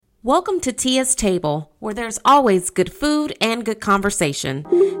Welcome to Tia's Table, where there's always good food and good conversation.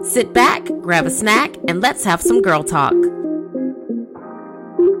 Sit back, grab a snack, and let's have some girl talk.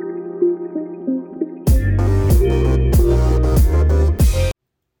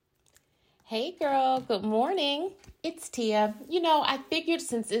 Hey girl, good morning. It's Tia. I figured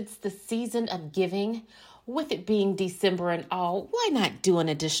since it's the season of giving, with it being December and all, why not do an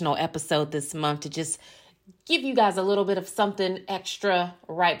additional episode this month to just give you guys a little bit of something extra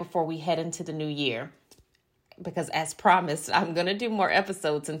right before we head into the new year. Because as promised, I'm going to do more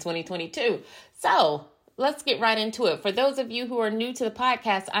episodes in 2022. So let's get right into it. For those of you who are new to the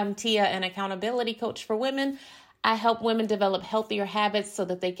podcast, I'm Tia, an accountability coach for women. I help women develop healthier habits so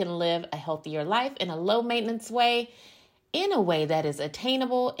that they can live a healthier life in a low maintenance way, in a way that is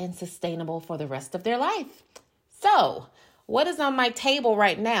attainable and sustainable for the rest of their life. So what is on my table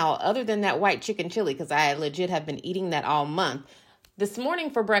right now, other than that white chicken chili, because I legit have been eating that all month. This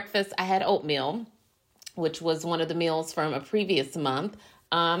morning for breakfast, I had oatmeal, which was one of the meals from a previous month.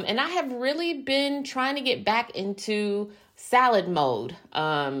 And I have really been trying to get back into salad mode.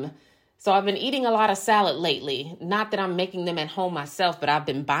 So I've been eating a lot of salad lately. Not that I'm making them at home myself, but I've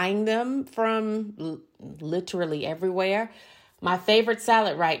been buying them from literally everywhere. My favorite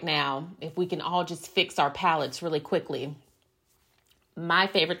salad right now, if we can all just fix our palates really quickly. My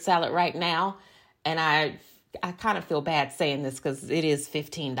favorite salad right now, and I kind of feel bad saying this because it is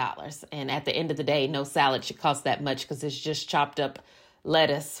 $15. And at the end of the day, no salad should cost that much because it's just chopped up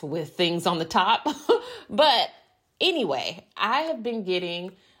lettuce with things on the top. But anyway, I have been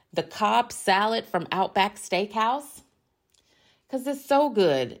getting the Cobb salad from Outback Steakhouse because it's so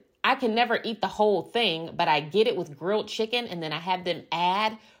good. I can never eat the whole thing, but I get it with grilled chicken, and then I have them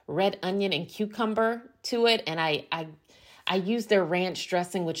add red onion and cucumber to it, and I use their ranch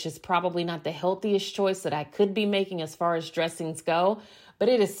dressing, which is probably not the healthiest choice that I could be making as far as dressings go, but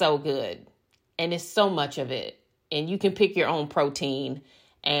it is so good, and it's so much of it, and you can pick your own protein.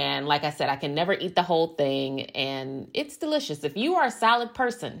 And like I said, I can never eat the whole thing, and it's delicious. If you are a salad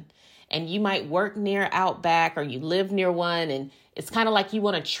person and you might work near Outback or you live near one, and it's kind of like you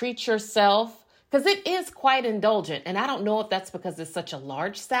want to treat yourself, because it is quite indulgent. And I don't know if that's because it's such a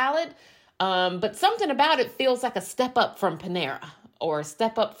large salad, but something about it feels like a step up from Panera or a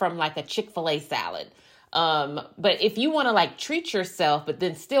step up from like a Chick-fil-A salad. But if you want to like treat yourself, but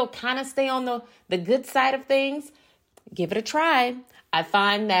then still kind of stay on the good side of things, give it a try. I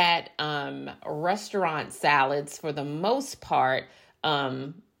find that restaurant salads, for the most part,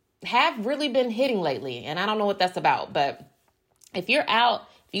 have really been hitting lately. And I don't know what that's about. But if you're out,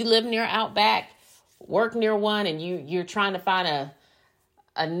 if you live near Outback, work near one, and you're trying to find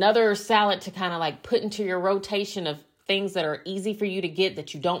another salad to kind of like put into your rotation of things that are easy for you to get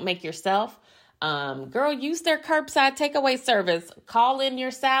that you don't make yourself, girl, use their curbside takeaway service. Call in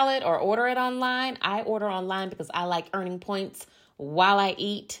your salad or order it online. I order online because I like earning points while I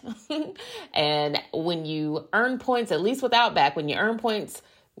eat. And when you earn points, at least with Outback, when you earn points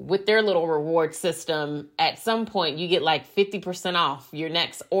with their little reward system, at some point you get like 50% off your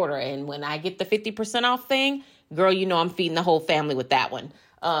next order. And when I get the 50% off thing, girl, I'm feeding the whole family with that one.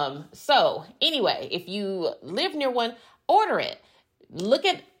 So anyway, if you live near one, order it. Look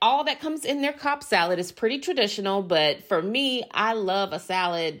at all that comes in their Cobb salad. It's pretty traditional, but for me, I love a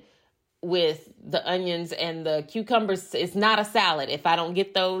salad with the onions and the cucumbers. It's not a salad if I don't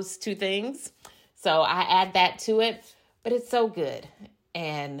get those two things. So I add that to it, but it's so good.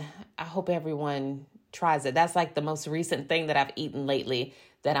 And I hope everyone tries it. That's like the most recent thing that I've eaten lately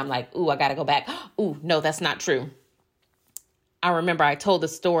that I'm like, ooh, I got to go back. Ooh, no, that's not true. I remember I told the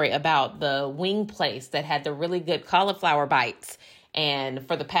story about the wing place that had the really good cauliflower bites. And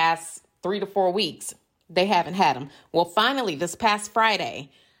for the past 3 to 4 weeks, they haven't had them. Well, finally, this past Friday,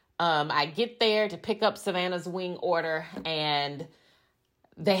 I get there to pick up Savannah's wing order, and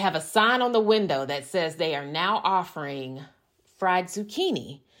they have a sign on the window that says they are now offering fried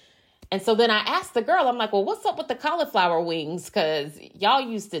zucchini. And so then I asked the girl, I'm like, well, what's up with the cauliflower wings? Because y'all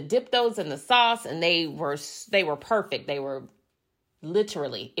used to dip those in the sauce, and they were perfect. They were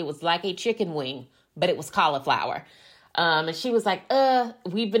literally, it was like a chicken wing, but it was cauliflower. And she was like,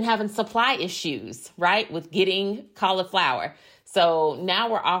 we've been having supply issues, right, with getting cauliflower. So now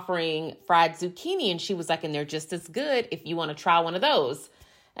we're offering fried zucchini. And she was like, and they're just as good if you want to try one of those.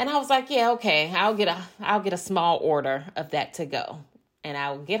 And I was like, yeah, okay, I'll get a small order of that to go. And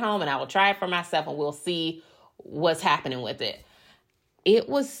I'll get home and I will try it for myself, and we'll see what's happening with it. It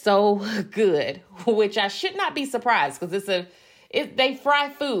was so good, which I should not be surprised, because they fry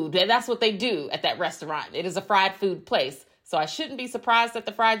food, and that's what they do at that restaurant. It is a fried food place. So I shouldn't be surprised that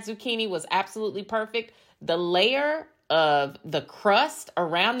the fried zucchini was absolutely perfect. The layer of the crust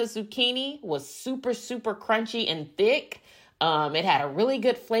around the zucchini was super, super crunchy and thick. It had a really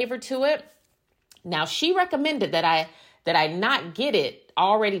good flavor to it. Now, she recommended that I not get it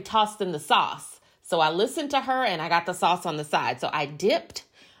already tossed in the sauce. So I listened to her and I got the sauce on the side. So I dipped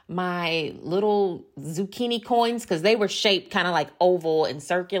my little zucchini coins because they were shaped kind of like oval and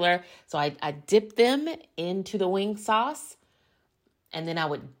circular. So I dipped them into the wing sauce, and then I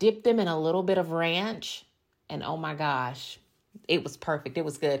would dip them in a little bit of ranch. And oh my gosh, it was perfect. It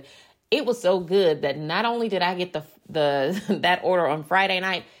was good. It was so good that not only did I get the that order on Friday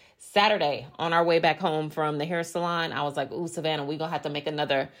night, Saturday on our way back home from the hair salon, I was like, ooh, Savannah, we're going to have to make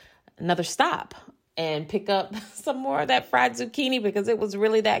another stop and pick up some more of that fried zucchini because it was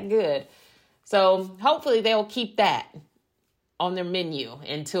really that good. So hopefully they'll keep that on their menu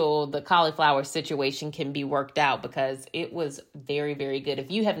until the cauliflower situation can be worked out, because it was very, very good.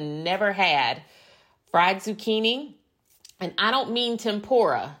 If you have never had fried zucchini, and I don't mean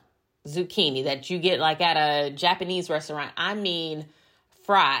tempura zucchini that you get like at a Japanese restaurant, I mean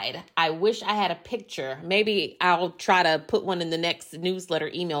fried. I wish I had a picture. Maybe I'll try to put one in the next newsletter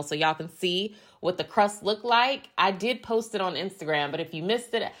email so y'all can see what the crust looked like. I did post it on Instagram, but if you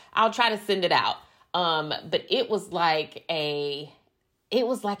missed it, I'll try to send it out. But it was like a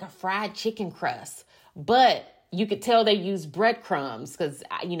fried chicken crust, but you could tell they used breadcrumbs because,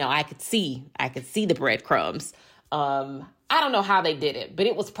 I could see the breadcrumbs. I don't know how they did it, but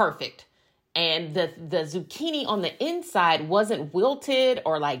it was perfect. And the zucchini on the inside wasn't wilted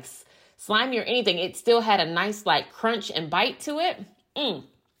or like slimy or anything. It still had a nice like crunch and bite to it.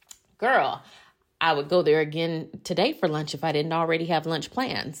 Girl, I would go there again today for lunch if I didn't already have lunch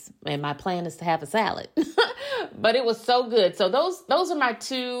plans. And my plan is to have a salad. But it was so good. So those are my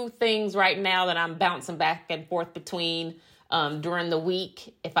two things right now that I'm bouncing back and forth between during the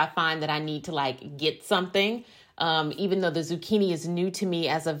week if I find that I need to like get something. Even though the zucchini is new to me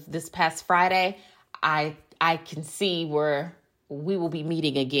as of this past Friday, I can see where we will be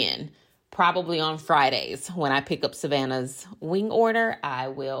meeting again. Probably on Fridays when I pick up Savannah's wing order, I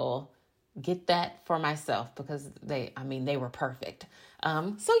will get that for myself because they were perfect.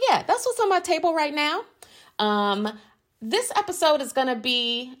 So yeah, that's what's on my table right now. This episode is going to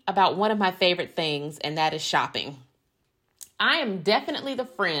be about one of my favorite things, and that is shopping. I am definitely the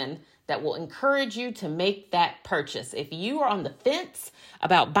friend that will encourage you to make that purchase. If you are on the fence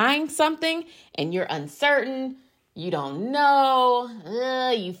about buying something and you're uncertain, you don't know,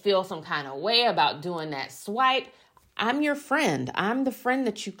 you feel some kind of way about doing that swipe, I'm your friend. I'm the friend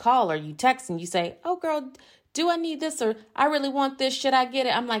that you call or you text and you say, oh girl, do I need this? Or I really want this. Should I get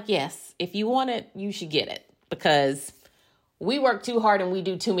it? I'm like, yes, if you want it, you should get it, because we work too hard and we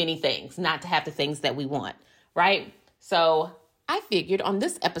do too many things not to have the things that we want, right? So I figured on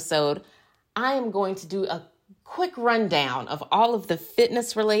this episode, I am going to do a quick rundown of all of the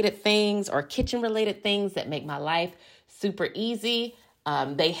fitness related things or kitchen related things that make my life super easy.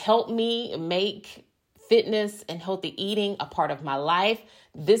 They help me make fitness and healthy eating a part of my life.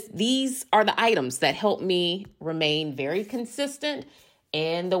 These are the items that help me remain very consistent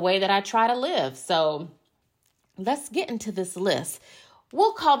in the way that I try to live. So let's get into this list.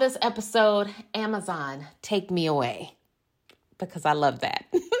 We'll call this episode Amazon Take Me Away, because I love that.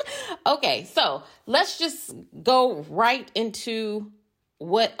 Okay, so let's just go right into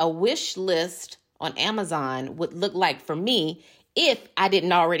what a wish list on Amazon would look like for me if I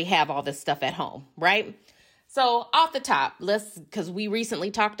didn't already have all this stuff at home, right? So off the top, because we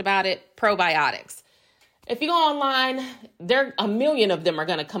recently talked about it, probiotics. If you go online, a million of them are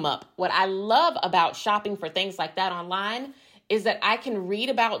going to come up. What I love about shopping for things like that online is that I can read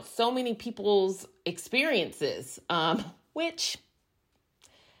about so many people's experiences, which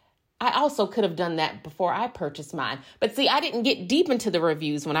I also could have done that before I purchased mine. But see, I didn't get deep into the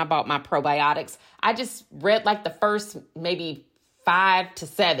reviews when I bought my probiotics. I just read like the first maybe 5 to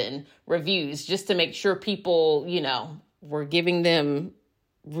 7 reviews just to make sure people, were giving them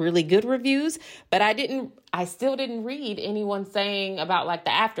really good reviews. But I still didn't read anyone saying about like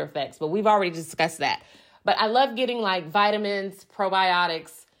the after effects, but we've already discussed that. But I love getting like vitamins,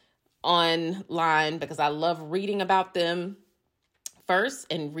 probiotics online because I love reading about them first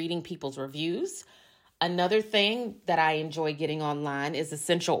and reading people's reviews. Another thing that I enjoy getting online is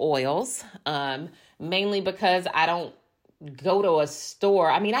essential oils, mainly because I don't go to a store.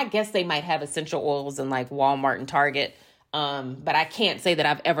 I mean, I guess they might have essential oils in like Walmart and Target, but I can't say that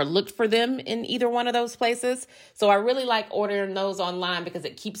I've ever looked for them in either one of those places. So I really like ordering those online because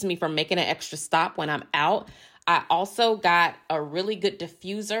it keeps me from making an extra stop when I'm out. I also got a really good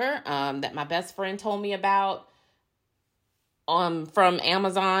diffuser that my best friend told me about from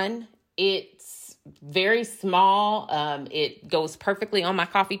Amazon. It's very small. It goes perfectly on my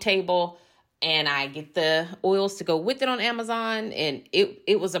coffee table, and I get the oils to go with it on Amazon, and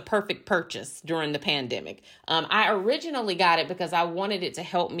it was a perfect purchase during the pandemic. I originally got it because I wanted it to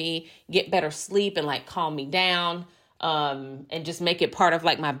help me get better sleep and like calm me down, and just make it part of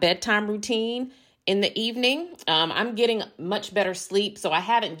like my bedtime routine in the evening. I'm getting much better sleep, so I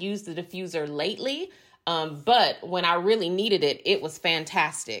haven't used the diffuser lately. But when I really needed it, it was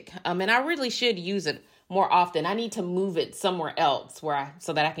fantastic. And I really should use it more often. I need to move it somewhere else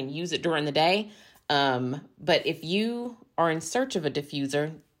so that I can use it during the day. But if you are in search of a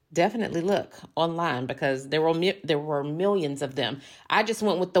diffuser, definitely look online because there were millions of them. I just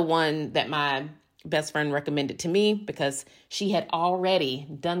went with the one that my best friend recommended to me because she had already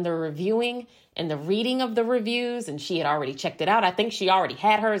done the reviewing and the reading of the reviews, and she had already checked it out. I think she already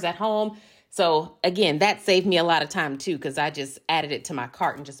had hers at home. So again, that saved me a lot of time too, because I just added it to my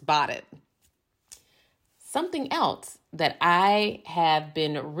cart and just bought it. Something else that I have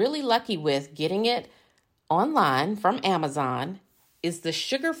been really lucky with getting it online from Amazon is the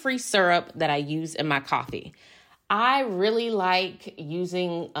sugar-free syrup that I use in my coffee. I really like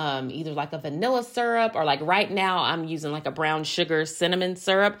using either like a vanilla syrup or like right now I'm using like a brown sugar cinnamon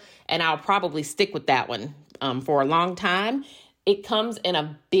syrup, and I'll probably stick with that one for a long time. It comes in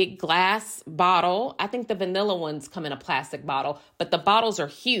a big glass bottle. I think the vanilla ones come in a plastic bottle, but the bottles are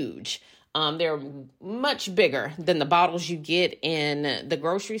huge. They're much bigger than the bottles you get in the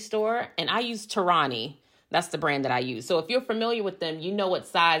grocery store. And I use Torani. That's the brand that I use. So if you're familiar with them, you know what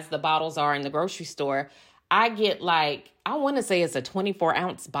size the bottles are in the grocery store. I get I want to say it's a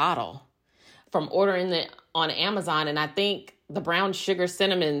 24-ounce bottle from ordering it on Amazon. And I think the brown sugar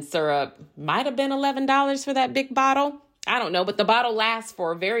cinnamon syrup might have been $11 for that big bottle. I don't know, but the bottle lasts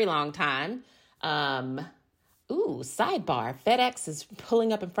for a very long time. Sidebar. FedEx is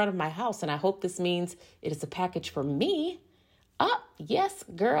pulling up in front of my house, and I hope this means it is a package for me. Oh, yes,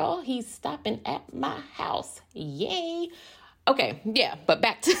 girl. He's stopping at my house. Yay. Okay, yeah, but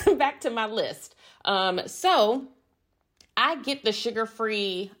back to my list. So I get the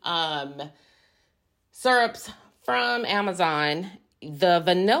sugar-free syrups from Amazon. The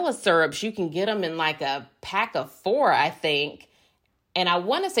vanilla syrups, you can get them in like a pack of 4, I think. And I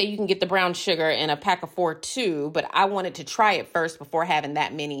want to say you can get the brown sugar in a pack of 4 too, but I wanted to try it first before having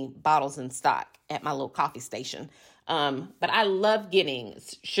that many bottles in stock at my little coffee station. But I love getting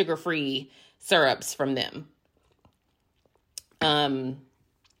sugar-free syrups from them.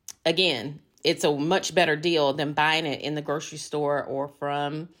 Again, it's a much better deal than buying it in the grocery store or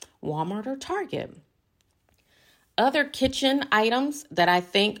from Walmart or Target. Other kitchen items that I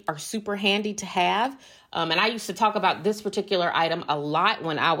think are super handy to have, and I used to talk about this particular item a lot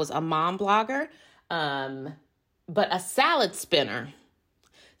when I was a mom blogger, but a salad spinner.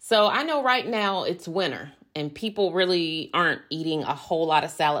 So I know right now it's winter and people really aren't eating a whole lot of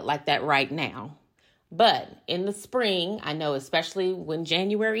salad like that right now. But in the spring, I know especially when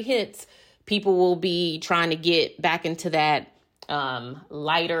January hits, people will be trying to get back into that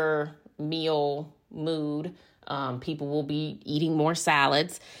lighter meal mood. People will be eating more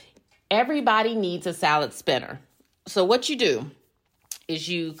salads. Everybody needs a salad spinner. So what you do is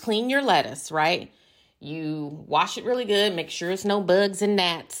you clean your lettuce, right? You wash it really good. Make sure there's no bugs and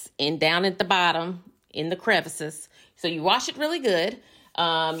gnats down at the bottom in the crevices. So you wash it really good.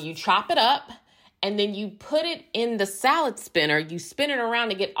 You chop it up, and then you put it in the salad spinner. You spin it around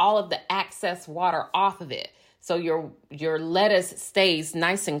to get all of the excess water off of it. So your lettuce stays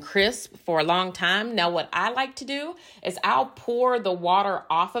nice and crisp for a long time. Now, what I like to do is I'll pour the water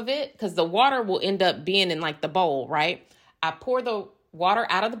off of it because the water will end up being in like the bowl, right? I pour the water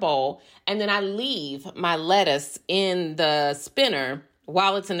out of the bowl and then I leave my lettuce in the spinner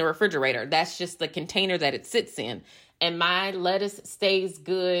while it's in the refrigerator. That's just the container that it sits in. And my lettuce stays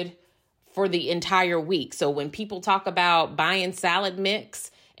good for the entire week. So when people talk about buying salad mix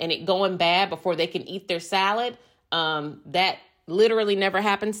and it going bad before they can eat their salad, that literally never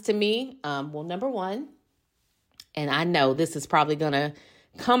happens to me. Well, number one, and I know this is probably going to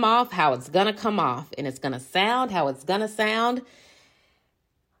come off how it's going to come off, and it's going to sound how it's going to sound.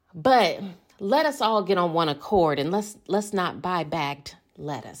 But let us all get on one accord and let's not buy bagged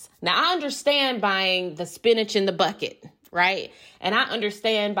lettuce. Now, I understand buying the spinach in the bucket, right? And I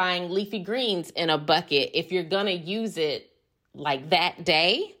understand buying leafy greens in a bucket if you're going to use it like that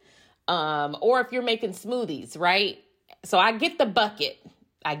day, or if you're making smoothies, right? So I get the bucket,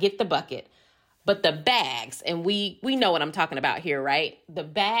 but the bags, and we know what I'm talking about here, right? The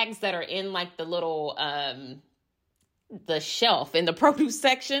bags that are in like the little, the shelf in the produce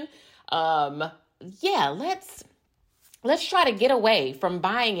section. Let's let's try to get away from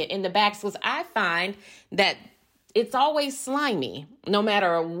buying it in the bags, because I find that it's always slimy. No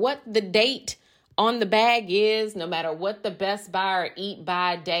matter what the date on the bag is, no matter what the Best Buy or Eat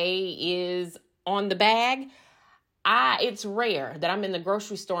By Day is on the bag, it's rare that I'm in the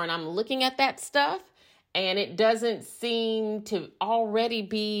grocery store and I'm looking at that stuff and it doesn't seem to already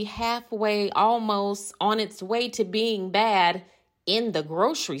be halfway, almost on its way to being bad in the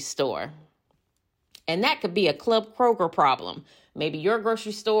grocery store. And that could be a Club Kroger problem. Maybe your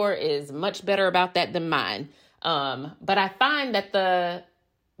grocery store is much better about that than mine. But I find that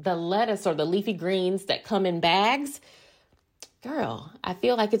the lettuce or the leafy greens that come in bags, girl, I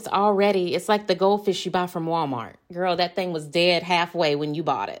feel like it's like the goldfish you buy from Walmart. Girl, that thing was dead halfway when you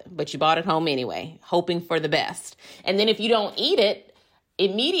bought it, but you bought it home anyway, hoping for the best. And then if you don't eat it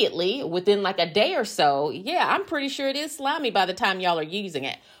immediately within like a day or so, yeah, I'm pretty sure it is slimy by the time y'all are using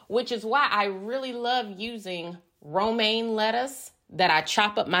it, which is why I really love using romaine lettuce that I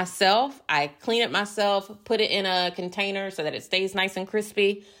chop up myself. I clean it myself, put it in a container so that it stays nice and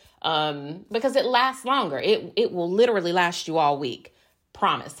crispy. Because it lasts longer. It will literally last you all week.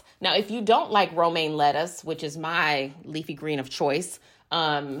 Promise. Now, if you don't like romaine lettuce, which is my leafy green of choice,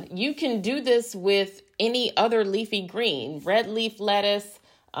 you can do this with any other leafy green. Red leaf lettuce,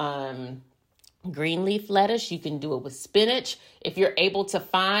 green leaf lettuce. You can do it with spinach. If you're able to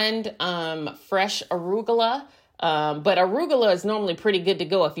find fresh arugula, but arugula is normally pretty good to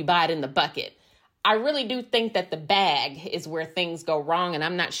go if you buy it in the bucket. I really do think that the bag is where things go wrong. And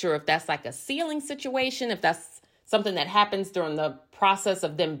I'm not sure if that's like a sealing situation, if that's something that happens during the process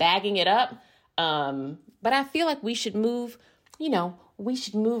of them bagging it up. But I feel like we should move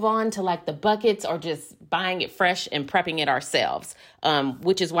on to like the buckets or just buying it fresh and prepping it ourselves,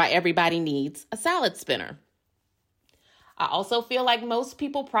 which is why everybody needs a salad spinner. I also feel like most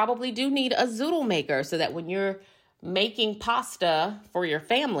people probably do need a zoodle maker so that when you're making pasta for your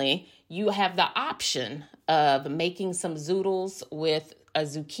family, you have the option of making some zoodles with a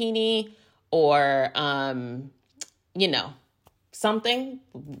zucchini or, something,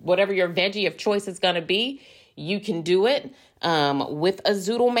 whatever your veggie of choice is going to be. You can do it with a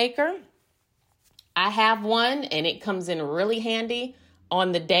zoodle maker. I have one and it comes in really handy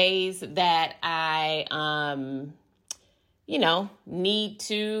on the days that I, need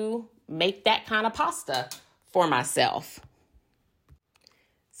to make that kind of pasta for myself.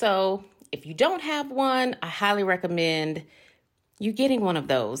 So if you don't have one, I highly recommend you getting one of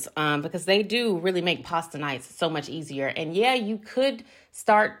those because they do really make pasta nights so much easier. And yeah, you could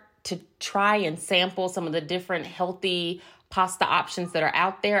start to try and sample some of the different healthy pasta options that are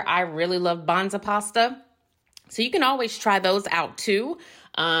out there. I really love Banza pasta. So you can always try those out too.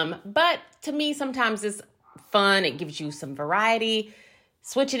 But to me, sometimes it's fun. It gives you some variety.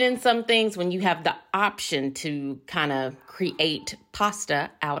 Switch it in some things when you have the option to kind of create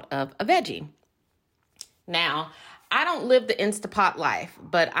pasta out of a veggie. Now, I don't live the Instapot life,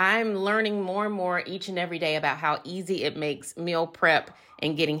 but I'm learning more and more each and every day about how easy it makes meal prep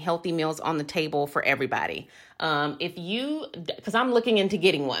and getting healthy meals on the table for everybody. Because I'm looking into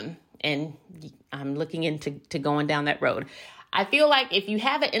getting one and I'm looking into going down that road. I feel like if you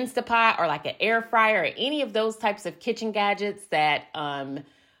have an Instapot or like an air fryer or any of those types of kitchen gadgets that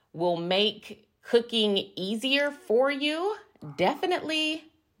will make cooking easier for you, definitely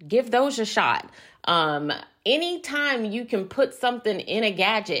give those a shot. Anytime you can put something in a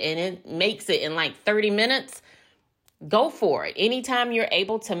gadget and it makes it in like 30 minutes, go for it. Anytime you're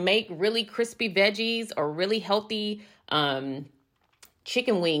able to make really crispy veggies or really healthy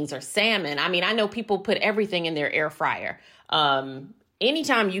chicken wings or salmon. I mean, I know people put everything in their air fryer.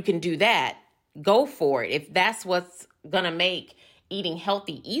 Anytime you can do that, go for it. If that's what's going to make eating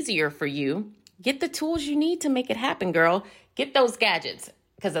healthy easier for you, get the tools you need to make it happen, girl. Get those gadgets.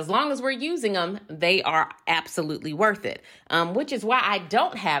 Because as long as we're using them, they are absolutely worth it. Which is why I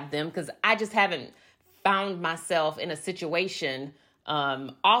don't have them, because I just haven't found myself in a situation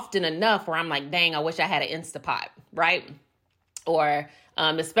often enough where I'm like, dang, I wish I had an Instapot, right? Or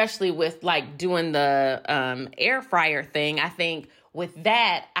especially with like doing the air fryer thing, I think with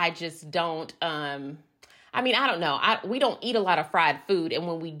that, I just don't, I don't know. We don't eat a lot of fried food. And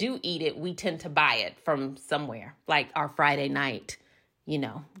when we do eat it, we tend to buy it from somewhere, like our Friday night,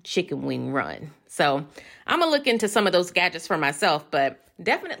 chicken wing run. So I'm going to look into some of those gadgets for myself, but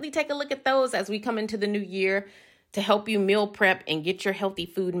definitely take a look at those as we come into the new year to help you meal prep and get your healthy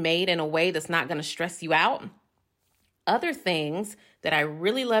food made in a way that's not going to stress you out. Other things that I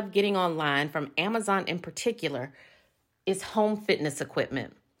really love getting online from Amazon in particular is home fitness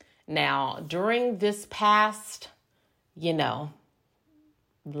equipment. Now, during this past,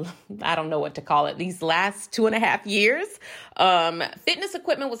 I don't know what to call it, these last 2.5 years. Fitness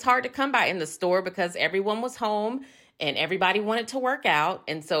equipment was hard to come by in the store because everyone was home and everybody wanted to work out.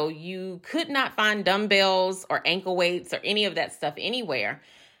 And so you could not find dumbbells or ankle weights or any of that stuff anywhere.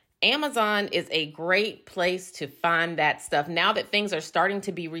 Amazon is a great place to find that stuff. Now that things are starting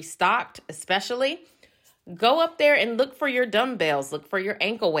to be restocked, especially, go up there and look for your dumbbells, look for your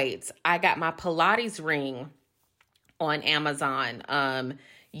ankle weights. I got my Pilates ring on Amazon,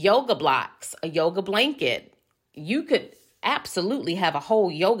 yoga blocks, a yoga blanket. You could absolutely have a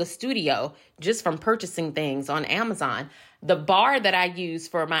whole yoga studio just from purchasing things on Amazon. The bar that I use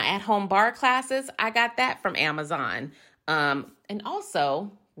for my at-home bar classes, I got that from Amazon. And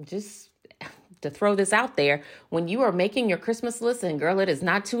also, just to throw this out there, when you are making your Christmas list, and girl, it is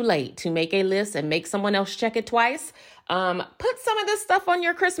not too late to make a list and make someone else check it twice. Put some of this stuff on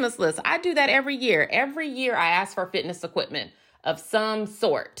your Christmas list. I do that every year. Every year I ask for fitness equipment of some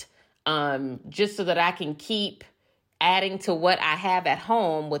sort, just so that I can keep adding to what I have at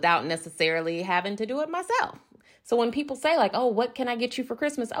home without necessarily having to do it myself. So when people say like, oh, what can I get you for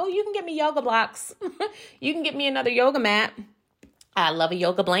Christmas? Oh, you can get me yoga blocks. You can get me another yoga mat. I love a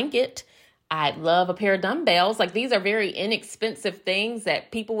yoga blanket. I love a pair of dumbbells. Like, these are very inexpensive things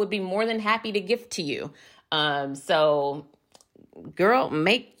that people would be more than happy to gift to you. So girl,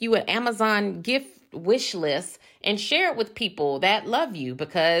 make you an Amazon gift wish list and share it with people that love you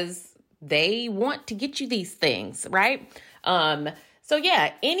because they want to get you these things, right? So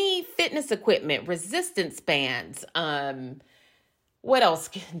yeah, any fitness equipment, resistance bands. What else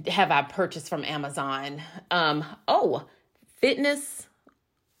have I purchased from Amazon? Fitness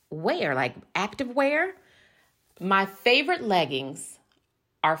wear, like active wear. My favorite leggings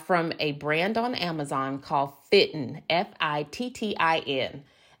are from a brand on Amazon called Fittin, Fittin.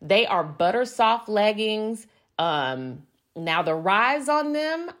 They are butter soft leggings. Now the rise on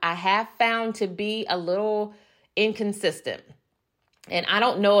them, I have found to be a little inconsistent. And I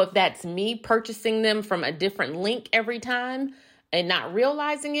don't know if that's me purchasing them from a different link every time and not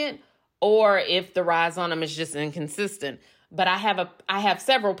realizing it, or if the rise on them is just inconsistent. But I have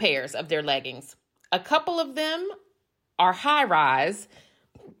several pairs of their leggings. A couple of them are high rise,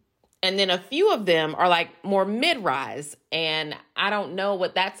 and then a few of them are like more mid-rise. And I don't know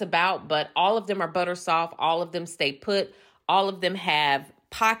what that's about, but all of them are butter soft. All of them stay put. All of them have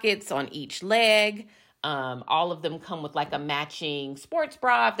pockets on each leg. All of them come with like a matching sports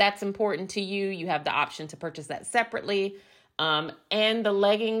bra. If that's important to you, you have the option to purchase that separately. And the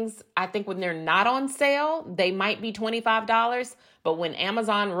leggings, I think when they're not on sale, they might be $25. But when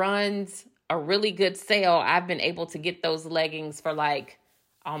Amazon runs a really good sale, I've been able to get those leggings for like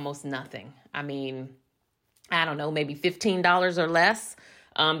almost nothing. I mean, I don't know, maybe $15 or less.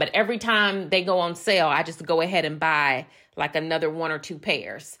 But every time they go on sale, I just go ahead and buy like another one or two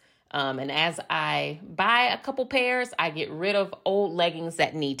pairs. And as I buy a couple pairs, I get rid of old leggings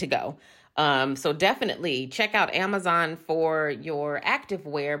that need to go. So definitely check out Amazon for your active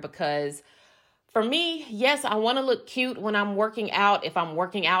wear, because for me, yes, I want to look cute when I'm working out. If I'm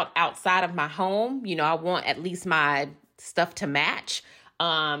working out outside of my home, I want at least my stuff to match.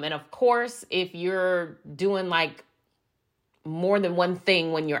 And of course, if you're doing like more than one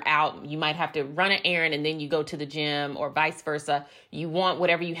thing when you're out, you might have to run an errand and then you go to the gym, or vice versa. You want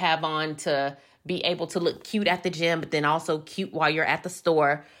whatever you have on to be able to look cute at the gym, but then also cute while you're at the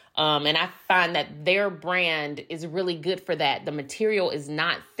store. And I find that their brand is really good for that. The material is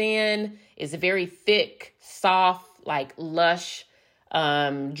not thin. It's very thick, soft, like lush,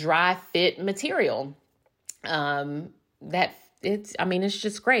 dry fit material. It's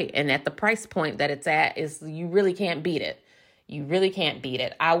just great. And at the price point that it's at, you really can't beat it. You really can't beat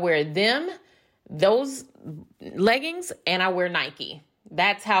it. I wear those leggings, and I wear Nike.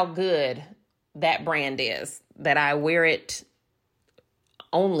 That's how good that brand is, that I wear it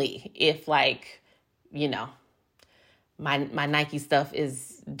only if my Nike stuff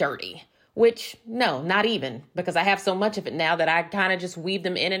is dirty, which no, not even, because I have so much of it now that I kind of just weave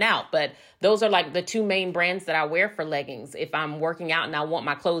them in and out. But those are like the two main brands that I wear for leggings. If I'm working out and I want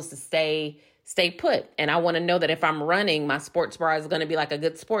my clothes to stay put, and I want to know that if I'm running, my sports bra is going to be like a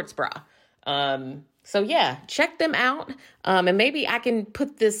good sports bra. So yeah, check them out. And maybe I can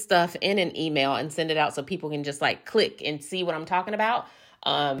put this stuff in an email and send it out so people can just like click and see what I'm talking about.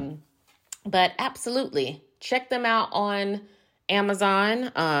 But absolutely check them out on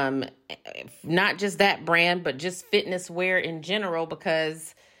Amazon. Not just that brand, but just fitness wear in general,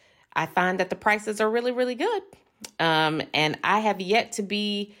 because I find that the prices are really, really good. And I have yet to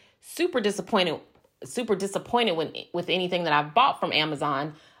be super disappointed with anything that I've bought from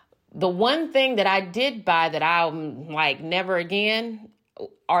Amazon. The one thing that I did buy that I'm like never again,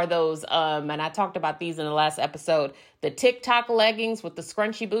 are those, and I talked about these in the last episode, the TikTok leggings with the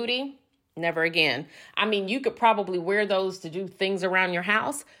scrunchy booty. Never again. I mean, you could probably wear those to do things around your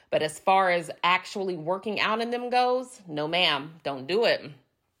house, but as far as actually working out in them goes, no ma'am, don't do it.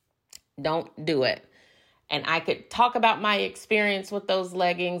 Don't do it. And I could talk about my experience with those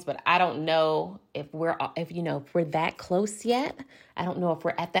leggings, but I don't know if we're that close yet. I don't know if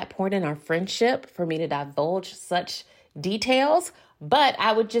we're at that point in our friendship for me to divulge such details. But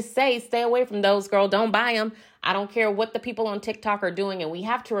I would just say, stay away from those, girl. Don't buy them. I don't care what the people on TikTok are doing. And we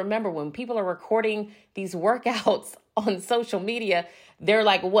have to remember, when people are recording these workouts on social media, they're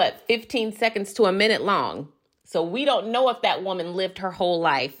like, 15 seconds to a minute long. So we don't know if that woman lived her whole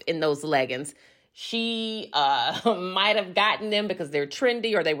life in those leggings. She might have gotten them because they're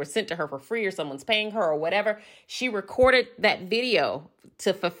trendy, or they were sent to her for free, or someone's paying her, or whatever. She recorded that video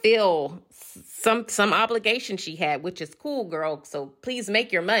to fulfill some obligation she had, which is cool, girl. So please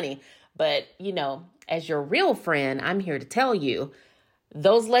make your money. But, as your real friend, I'm here to tell you,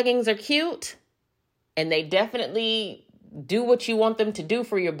 those leggings are cute, and they definitely do what you want them to do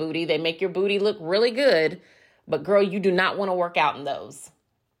for your booty. They make your booty look really good. But girl, you do not want to work out in those.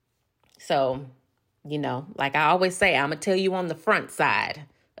 So, like I always say, I'm going to tell you on the front side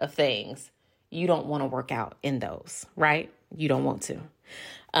of things, you don't want to work out in those, right? You don't want to.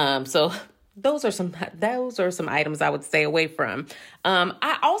 So those are some items I would stay away from.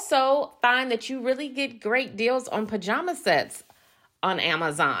 I also find that you really get great deals on pajama sets on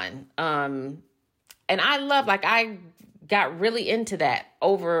Amazon. And I got really into that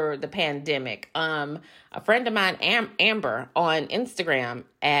over the pandemic. A friend of mine, Amber, on Instagram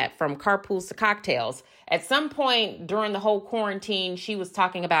from Carpools to Cocktails, at some point during the whole quarantine, she was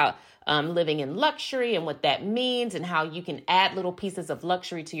talking about living in luxury and what that means, and how you can add little pieces of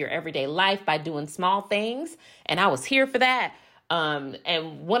luxury to your everyday life by doing small things. And I was here for that.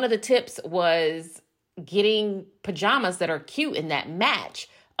 And one of the tips was getting pajamas that are cute and that match.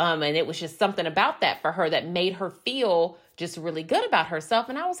 And it was just something about that for her that made her feel just really good about herself.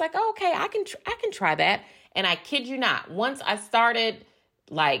 And I was like, oh, okay, I can try that. And I kid you not, once I started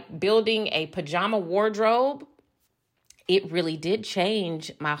building a pajama wardrobe, it really did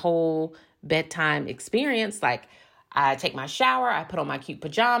change my whole bedtime experience. I take my shower, I put on my cute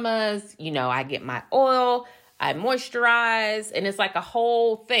pajamas, I get my oil, I moisturize, and it's like a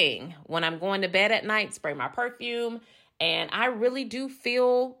whole thing. When I'm going to bed at night, spray my perfume, and I really do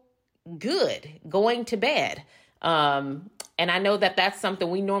feel good going to bed. And I know that that's something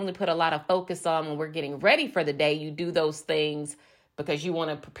we normally put a lot of focus on when we're getting ready for the day. You do those things because you want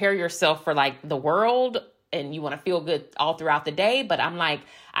to prepare yourself for the world, and you want to feel good all throughout the day. But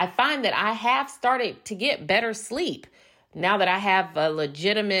I find that I have started to get better sleep now that I have a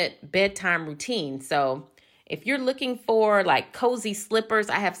legitimate bedtime routine. So if you're looking for cozy slippers,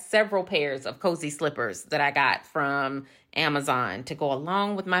 I have several pairs of cozy slippers that I got from Amazon to go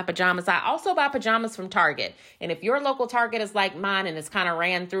along with my pajamas. I also buy pajamas from Target. And if your local Target is like mine and it's kind of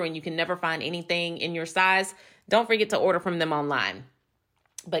ran through and you can never find anything in your size, don't forget to order from them online.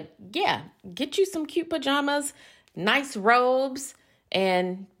 But yeah, get you some cute pajamas, nice robes,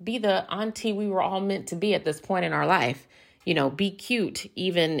 and be the auntie we were all meant to be at this point in our life. Be cute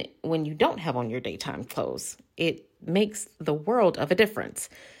even when you don't have on your daytime clothes. It makes the world of a difference.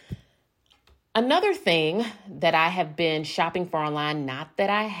 Another thing that I have been shopping for online, not that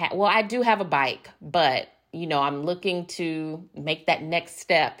I do have a bike, but, I'm looking to make that next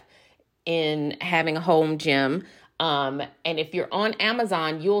step in having a home gym. And if you're on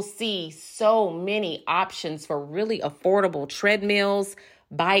Amazon, you'll see so many options for really affordable treadmills,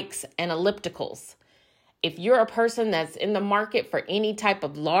 bikes, and ellipticals. If you're a person that's in the market for any type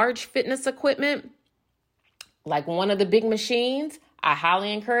of large fitness equipment, like one of the big machines, I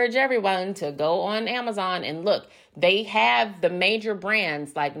highly encourage everyone to go on Amazon and look. They have the major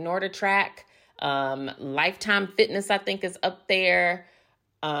brands like NordicTrack, Lifetime Fitness, I think, is up there.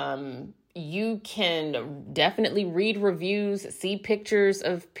 You can definitely read reviews, see pictures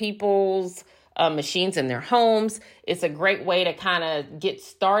of people's machines in their homes. It's a great way to kind of get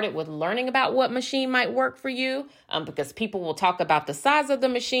started with learning about what machine might work for you, because people will talk about the size of the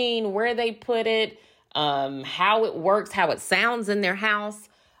machine, where they put it, how it works, how it sounds in their house.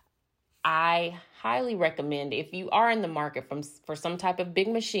 I highly recommend, if you are in the market for some type of big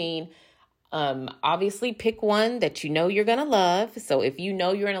machine, obviously pick one that you're going to love. So if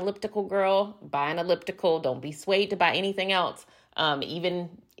you're an elliptical girl, buy an elliptical. Don't be swayed to buy anything else, even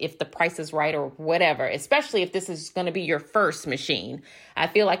if the price is right or whatever, especially if this is going to be your first machine. I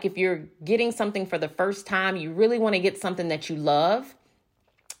feel like if you're getting something for the first time, you really want to get something that you love,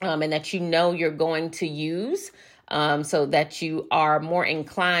 and that you're going to use. so that you are more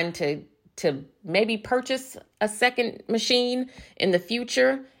inclined to maybe purchase a second machine in the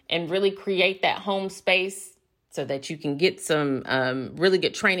future and really create that home space so that you can get some really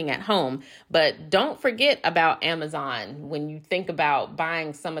good training at home. But don't forget about Amazon when you think about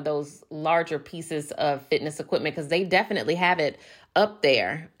buying some of those larger pieces of fitness equipment, because they definitely have it up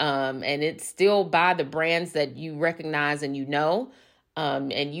there. And it's still by the brands that you recognize and you know.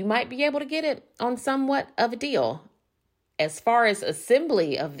 And you might be able to get it on somewhat of a deal. As far as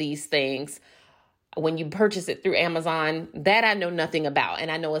assembly of these things, when you purchase it through Amazon, that I know nothing about.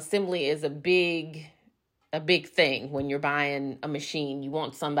 And I know assembly is a big thing when you're buying a machine. You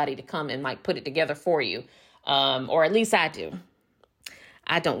want somebody to come and like put it together for you. Or at least I do.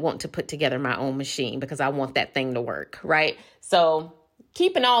 I don't want to put together my own machine because I want that thing to work, right? So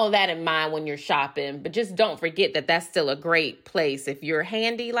keeping all of that in mind when you're shopping, but just don't forget that that's still a great place if you're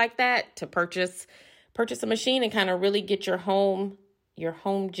handy like that to purchase a machine and kind of really get your home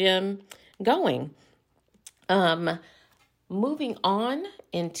gym going. Moving on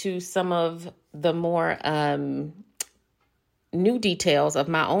into some of the more new details of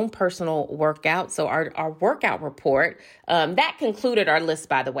my own personal workout. So our workout report, that concluded our list,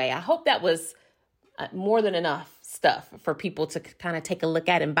 by the way. I hope that was more than enough stuff for people to kind of take a look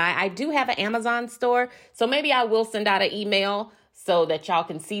at and buy. I do have an Amazon store, so maybe I will send out an email so that y'all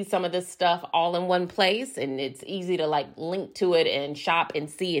can see some of this stuff all in one place, and it's easy to like link to it and shop and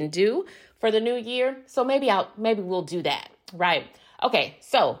see and do for the new year. So maybe we'll do that, right? Okay,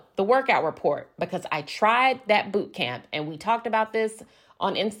 so the workout report, because I tried that boot camp and we talked about this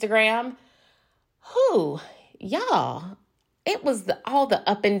on Instagram. Y'all, it was all the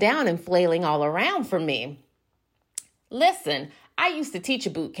up and down and flailing all around for me. Listen, I used to teach a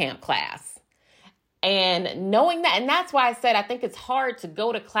boot camp class, and knowing that, and that's why I said I think it's hard to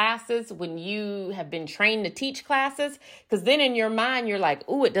go to classes when you have been trained to teach classes, because then in your mind, you're like,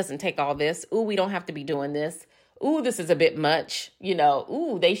 ooh, it doesn't take all this. Ooh, we don't have to be doing this. Ooh, this is a bit much.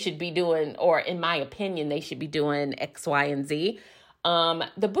 Ooh, they should be doing, or in my opinion, they should be doing X, Y, and Z.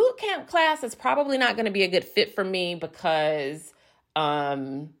 The boot camp class is probably not going to be a good fit for me because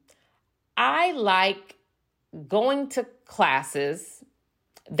I like going to classes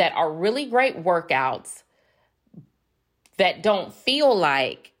that are really great workouts that don't feel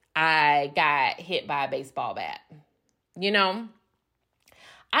like I got hit by a baseball bat.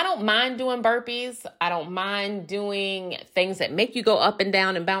 I don't mind doing burpees. I don't mind doing things that make you go up and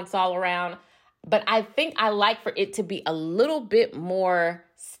down and bounce all around. But I think I like for it to be a little bit more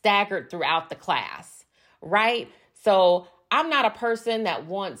staggered throughout the class, right? So I'm not a person that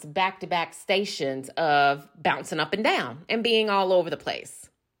wants back-to-back stations of bouncing up and down and being all over the place.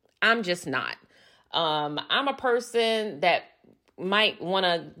 I'm just not. I'm a person that might want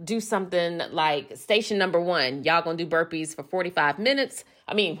to do something like station number 1. Y'all gonna do burpees for 45 minutes.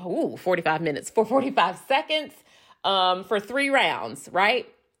 45 minutes for 45 seconds for 3 rounds, right?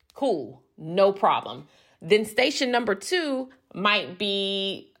 Cool. No problem. Then station number 2 might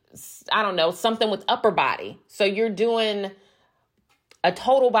be, I don't know, something with upper body. So you're doing a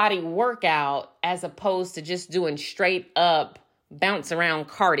total body workout as opposed to just doing straight up bounce around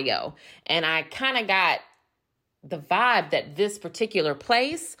cardio. And I kind of got the vibe that this particular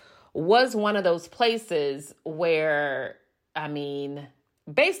place was one of those places where,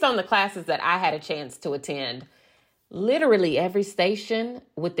 based on the classes that I had a chance to attend, literally every station,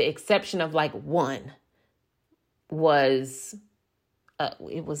 with the exception of like one, was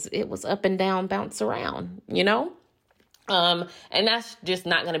it was up and down, bounce around, and that's just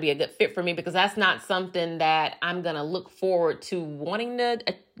not going to be a good fit for me because that's not something that I'm going to look forward to wanting to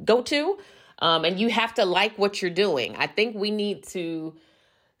go to. And you have to like what you're doing. I think we need to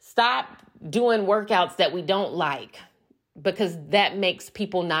stop doing workouts that we don't like because that makes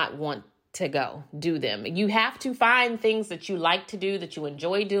people not want to go do them. You have to find things that you like to do, that you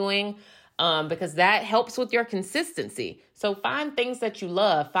enjoy doing, because that helps with your consistency. So find things that you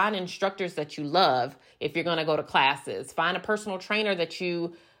love, find instructors that you love if you're going to go to classes, find a personal trainer that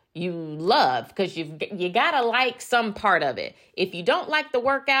you love, because you got to like some part of it. If you don't like the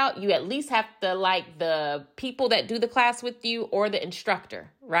workout, you at least have to like the people that do the class with you or the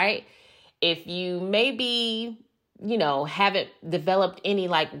instructor, right? If you maybe, haven't developed any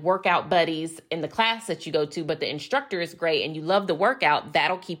like workout buddies in the class that you go to, but the instructor is great and you love the workout,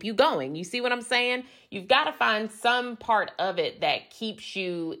 that'll keep you going. You see what I'm saying? You've got to find some part of it that keeps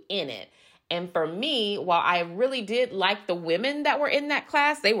you in it. And for me, while I really did like the women that were in that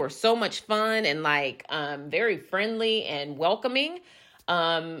class, they were so much fun and like very friendly and welcoming.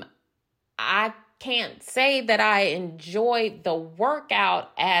 I can't say that I enjoyed the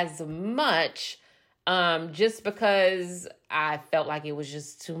workout as much just because I felt like it was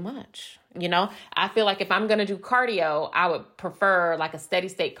just too much. I feel like if I'm going to do cardio, I would prefer like a steady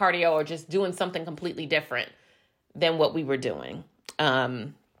state cardio or just doing something completely different than what we were doing.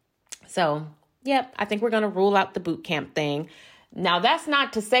 So, yep, I think we're going to rule out the boot camp thing. Now, that's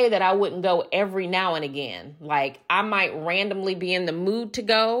not to say that I wouldn't go every now and again. Like, I might randomly be in the mood to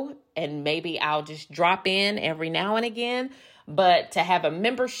go, and maybe I'll just drop in every now and again. But to have a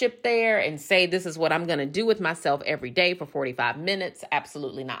membership there and say this is what I'm going to do with myself every day for 45 minutes,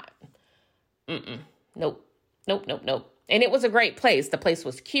 absolutely not. Nope. And it was a great place. The place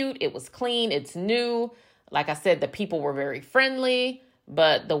was cute. It was clean. It's new. Like I said, the people were very friendly.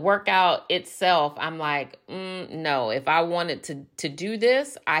 But the workout itself, I'm like, no. If I wanted to do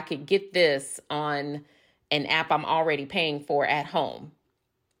this, I could get this on an app I'm already paying for at home.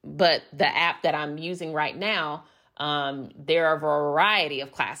 But the app that I'm using right now, there are a variety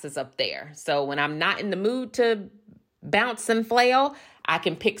of classes up there. So when I'm not in the mood to bounce and flail, I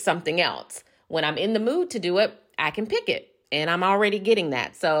can pick something else. When I'm in the mood to do it, I can pick it. And I'm already getting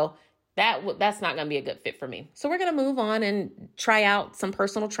that. So that's not going to be a good fit for me. So we're going to move on and try out some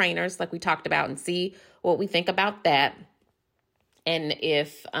personal trainers like we talked about and see what we think about that. And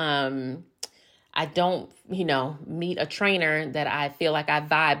if I don't, meet a trainer that I feel like I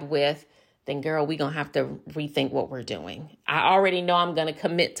vibe with, then girl, we're going to have to rethink what we're doing. I already know I'm going to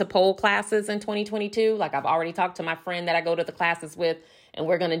commit to pole classes in 2022. Like I've already talked to my friend that I go to the classes with, and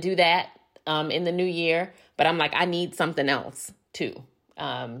we're going to do that in the new year. But I'm like, I need something else too.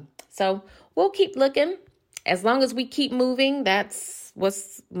 So we'll keep looking. As long as we keep moving, that's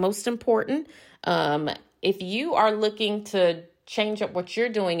what's most important. If you are looking to change up what you're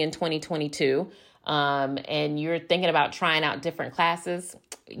doing in 2022, and you're thinking about trying out different classes,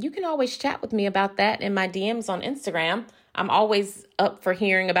 you can always chat with me about that in my DMs on Instagram. I'm always up for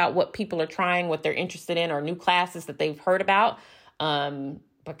hearing about what people are trying, what they're interested in, or new classes that they've heard about.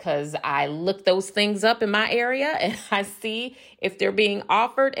 Because I look those things up in my area and I see if they're being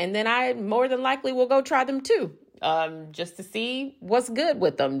offered, and then I more than likely will go try them too, just to see what's good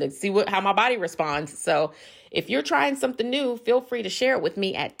with them, to see how my body responds. So if you're trying something new, feel free to share it with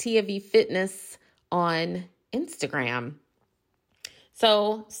me at Tia V Fitness on Instagram.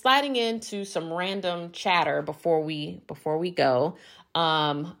 So sliding into some random chatter before we go.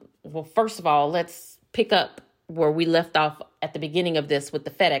 Well, first of all, let's pick up where we left off at the beginning of this with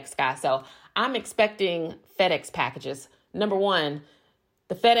the FedEx guy. So I'm expecting FedEx packages. Number one,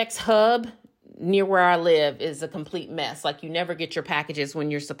 the FedEx hub near where I live is a complete mess. Like you never get your packages when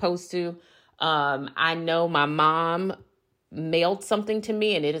you're supposed to. I know my mom mailed something to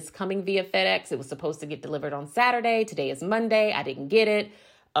me and it is coming via FedEx. It was supposed to get delivered on Saturday. Today is Monday. I didn't get it.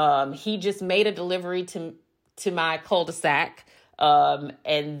 He just made a delivery to my cul-de-sac.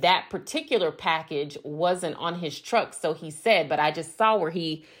 And that particular package wasn't on his truck, so he said, but I just saw where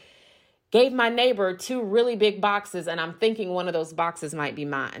he gave my neighbor 2 really big boxes, and I'm thinking one of those boxes might be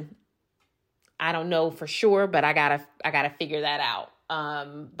mine. I don't know for sure, but I gotta figure that out.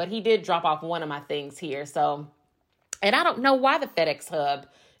 But he did drop off one of my things here, so, and I don't know why the FedEx hub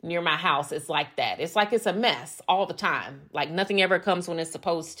near my house is like that. It's like it's a mess all the time. Like nothing ever comes when it's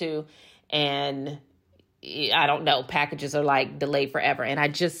supposed to, and I don't know, packages are like delayed forever. And I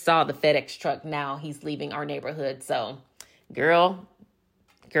just saw the FedEx truck now. He's leaving our neighborhood. So girl,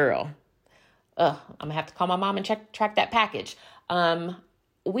 I'm gonna have to call my mom and track that package.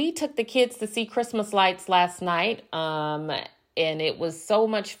 We took the kids to see Christmas lights last night. And it was so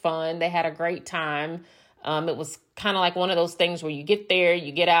much fun. They had a great time. It was kind of like one of those things where you get there,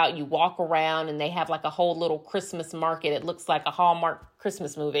 you get out, you walk around, and they have like a whole little Christmas market. It looks like a Hallmark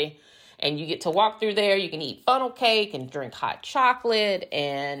Christmas movie. And you get to walk through there. You can eat funnel cake and drink hot chocolate.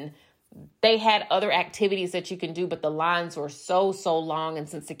 And they had other activities that you can do, but the lines were so long. And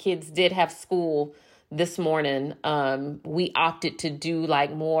since the kids did have school this morning, we opted to do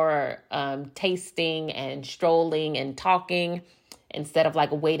like more tasting and strolling and talking instead of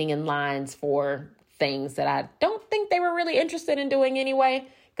like waiting in lines for things that I don't think they were really interested in doing anyway,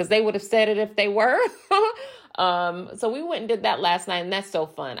 because they would have said it if they were. So we went and did that last night, and that's so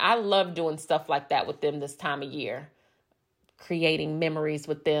fun. I love doing stuff like that with them this time of year, creating memories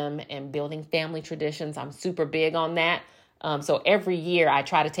with them and building family traditions. I'm super big on that. So every year I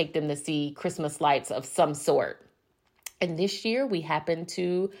try to take them to see Christmas lights of some sort. And this year we happened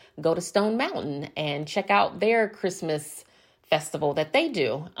to go to Stone Mountain and check out their Christmas festival that they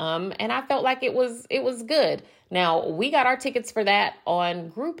do. And I felt like it was good. Now, we got our tickets for that on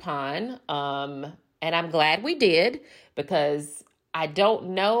Groupon. And I'm glad we did, because I don't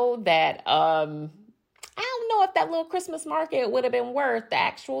know that, I don't know if that little Christmas market would have been worth the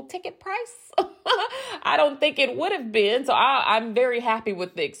actual ticket price. I don't think it would have been. So I'm very happy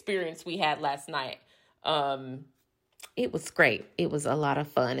with the experience we had last night. It was great. It was a lot of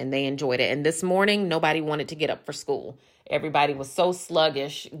fun and they enjoyed it. And this morning, nobody wanted to get up for school. Everybody was so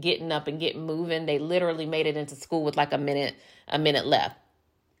sluggish getting up and getting moving. They literally made it into school with like a minute left.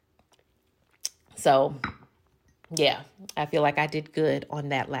 So yeah, I feel like I did good on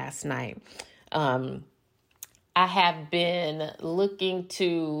that last night. I have been looking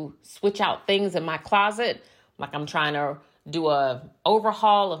to switch out things in my closet. Like I'm trying to do a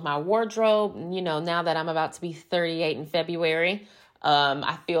overhaul of my wardrobe. You know, now that I'm about to be 38 in February,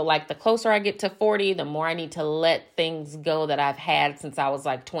 I feel like the closer I get to 40, the more I need to let things go that I've had since I was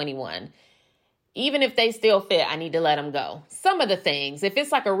like 21. Even if they still fit, I need to let them go. Some of the things, if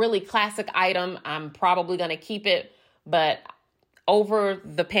it's like a really classic item, I'm probably going to keep it. But over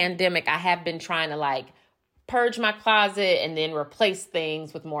the pandemic, I have been trying to like purge my closet and then replace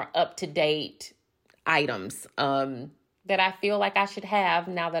things with more up-to-date items that I feel like I should have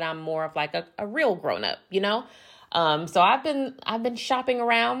now that I'm more of like a real grown-up, you know? So I've been shopping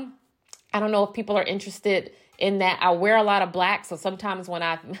around. I don't know if people are interested in that. I wear a lot of black. So sometimes when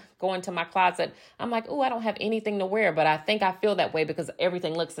I go into my closet, I'm like, oh, I don't have anything to wear. But I think I feel that way because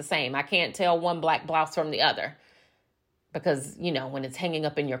everything looks the same. I can't tell one black blouse from the other because, you know, when it's hanging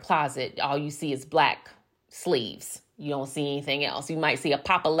up in your closet, all you see is black sleeves. You don't see anything else. You might see a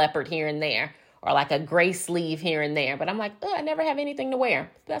Papa Leopard here and there or like a gray sleeve here and there. But I'm like, oh, I never have anything to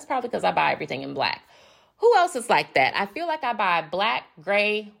wear. That's probably because I buy everything in black. Who else is like that? I feel like I buy black,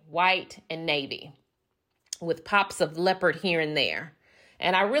 gray, white, and navy with pops of leopard here and there.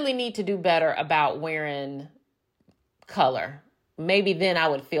 And I really need to do better about wearing color. Maybe then I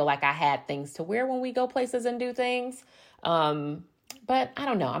would feel like I had things to wear when we go places and do things. But I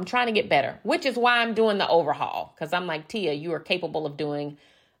don't know. I'm trying to get better, which is why I'm doing the overhaul. Because I'm like, Tia, you are capable of doing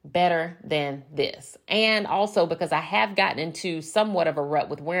better than this. And also because I have gotten into somewhat of a rut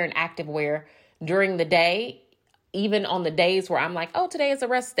with wearing activewear during the day, even on the days where I'm like, oh, today is a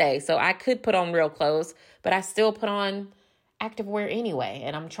rest day. So I could put on real clothes, but I still put on activewear anyway.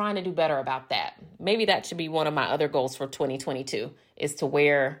 And I'm trying to do better about that. Maybe that should be one of my other goals for 2022 is to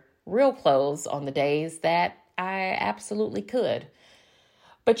wear real clothes on the days that I absolutely could.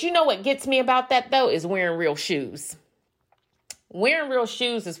 But you know what gets me about that, though, is wearing real shoes. Wearing real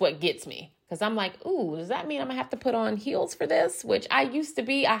shoes is what gets me because I'm like, ooh, does that mean I'm going to have to put on heels for this? Which I used to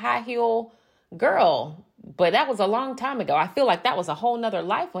be a high heel girl, but that was a long time ago. I feel like that was a whole nother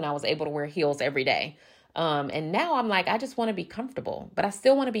life when I was able to wear heels every day. And now I'm like, I just want to be comfortable, but I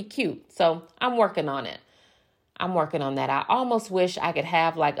still want to be cute. So I'm working on it. I'm working on that. I almost wish I could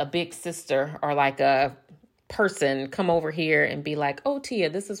have like a big sister or like a person come over here and be like, oh, Tia,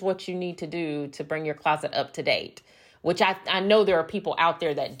 this is what you need to do to bring your closet up to date, which I know there are people out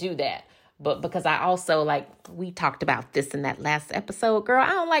there that do that. But because I also like, we talked about this in that last episode, girl, I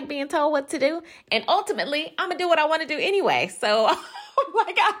don't like being told what to do. And ultimately, I'm going to do what I want to do anyway. So I'm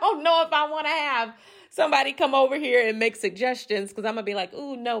like, I don't know if I want to have somebody come over here and make suggestions because I'm going to be like,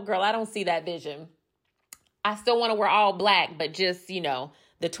 ooh, no, girl, I don't see that vision. I still want to wear all black, but just, you know,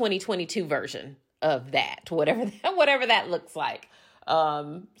 the 2022 version of that, whatever that looks like.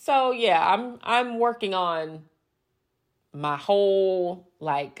 So yeah, I'm working on my whole,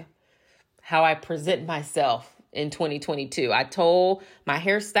 like, how I present myself in 2022. I told my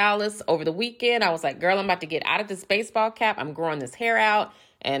hairstylist over the weekend, I was like, girl, I'm about to get out of this baseball cap. I'm growing this hair out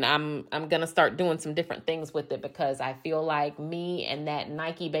and I'm going to start doing some different things with it because I feel like me and that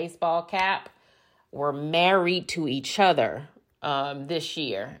Nike baseball cap were married to each other this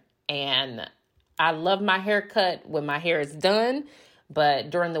year. And I love my haircut when my hair is done,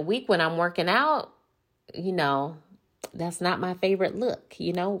 but during the week when I'm working out, you know, that's not my favorite look.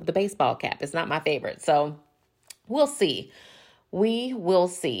 You know, the baseball cap is not my favorite. So we'll see. We will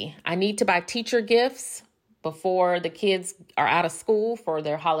see. I need to buy teacher gifts before the kids are out of school for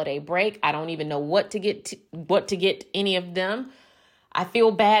their holiday break. I don't even know what to get any of them. I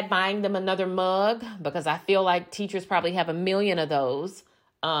feel bad buying them another mug because I feel like teachers probably have a million of those.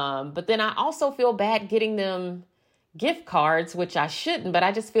 But then I also feel bad getting them gift cards, which I shouldn't, but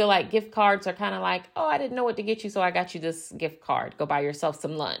I just feel like gift cards are kind of like, oh, I didn't know what to get you, so I got you this gift card. Go buy yourself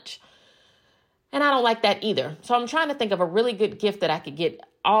some lunch. And I don't like that either. So I'm trying to think of a really good gift that I could get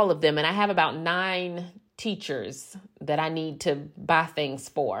all of them. And I have about 9 teachers that I need to buy things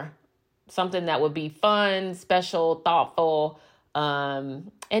for. Something that would be fun, special, thoughtful, and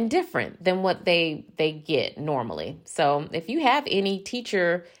different than what they get normally. So if you have any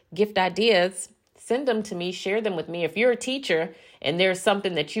teacher gift ideas, send them to me, share them with me. If you're a teacher and there's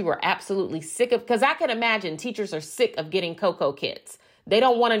something that you are absolutely sick of, because I can imagine teachers are sick of getting cocoa kits. They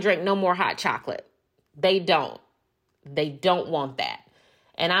don't want to drink no more hot chocolate. They don't want that.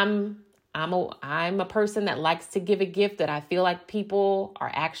 And I'm a person that likes to give a gift that I feel like people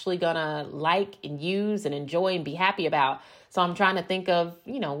are actually gonna like and use and enjoy and be happy about. So I'm trying to think of,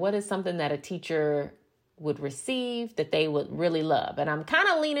 what is something that a teacher would receive that they would really love. And I'm kind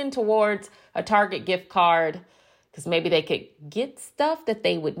of leaning towards a Target gift card because maybe they could get stuff that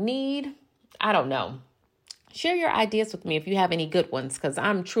they would need. I don't know. Share your ideas with me if you have any good ones, because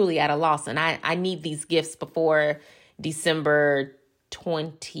I'm truly at a loss and I need these gifts before December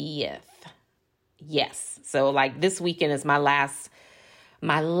 20th. Yes. So like this weekend is my last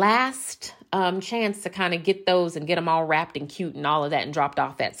chance to kind of get those and get them all wrapped and cute and all of that and dropped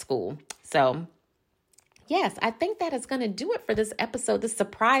off at school. So yes, I think that is going to do it for this episode, this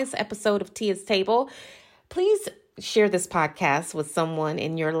surprise episode of Tia's Table. Please share this podcast with someone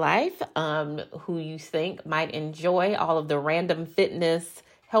in your life who you think might enjoy all of the random fitness,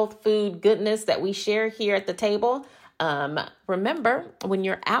 health food goodness that we share here at the table. Remember, when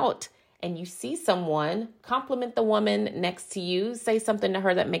you're out and you see someone, compliment the woman next to you, say something to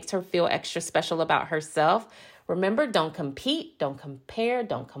her that makes her feel extra special about herself. Remember, don't compete, don't compare,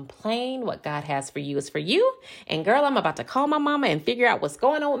 don't complain. What God has for you is for you. And girl, I'm about to call my mama and figure out what's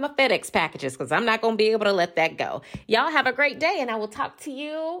going on with my FedEx packages because I'm not going to be able to let that go. Y'all have a great day, and I will talk to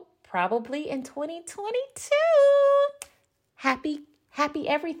you probably in 2022. Happy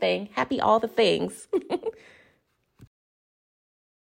everything. Happy all the things.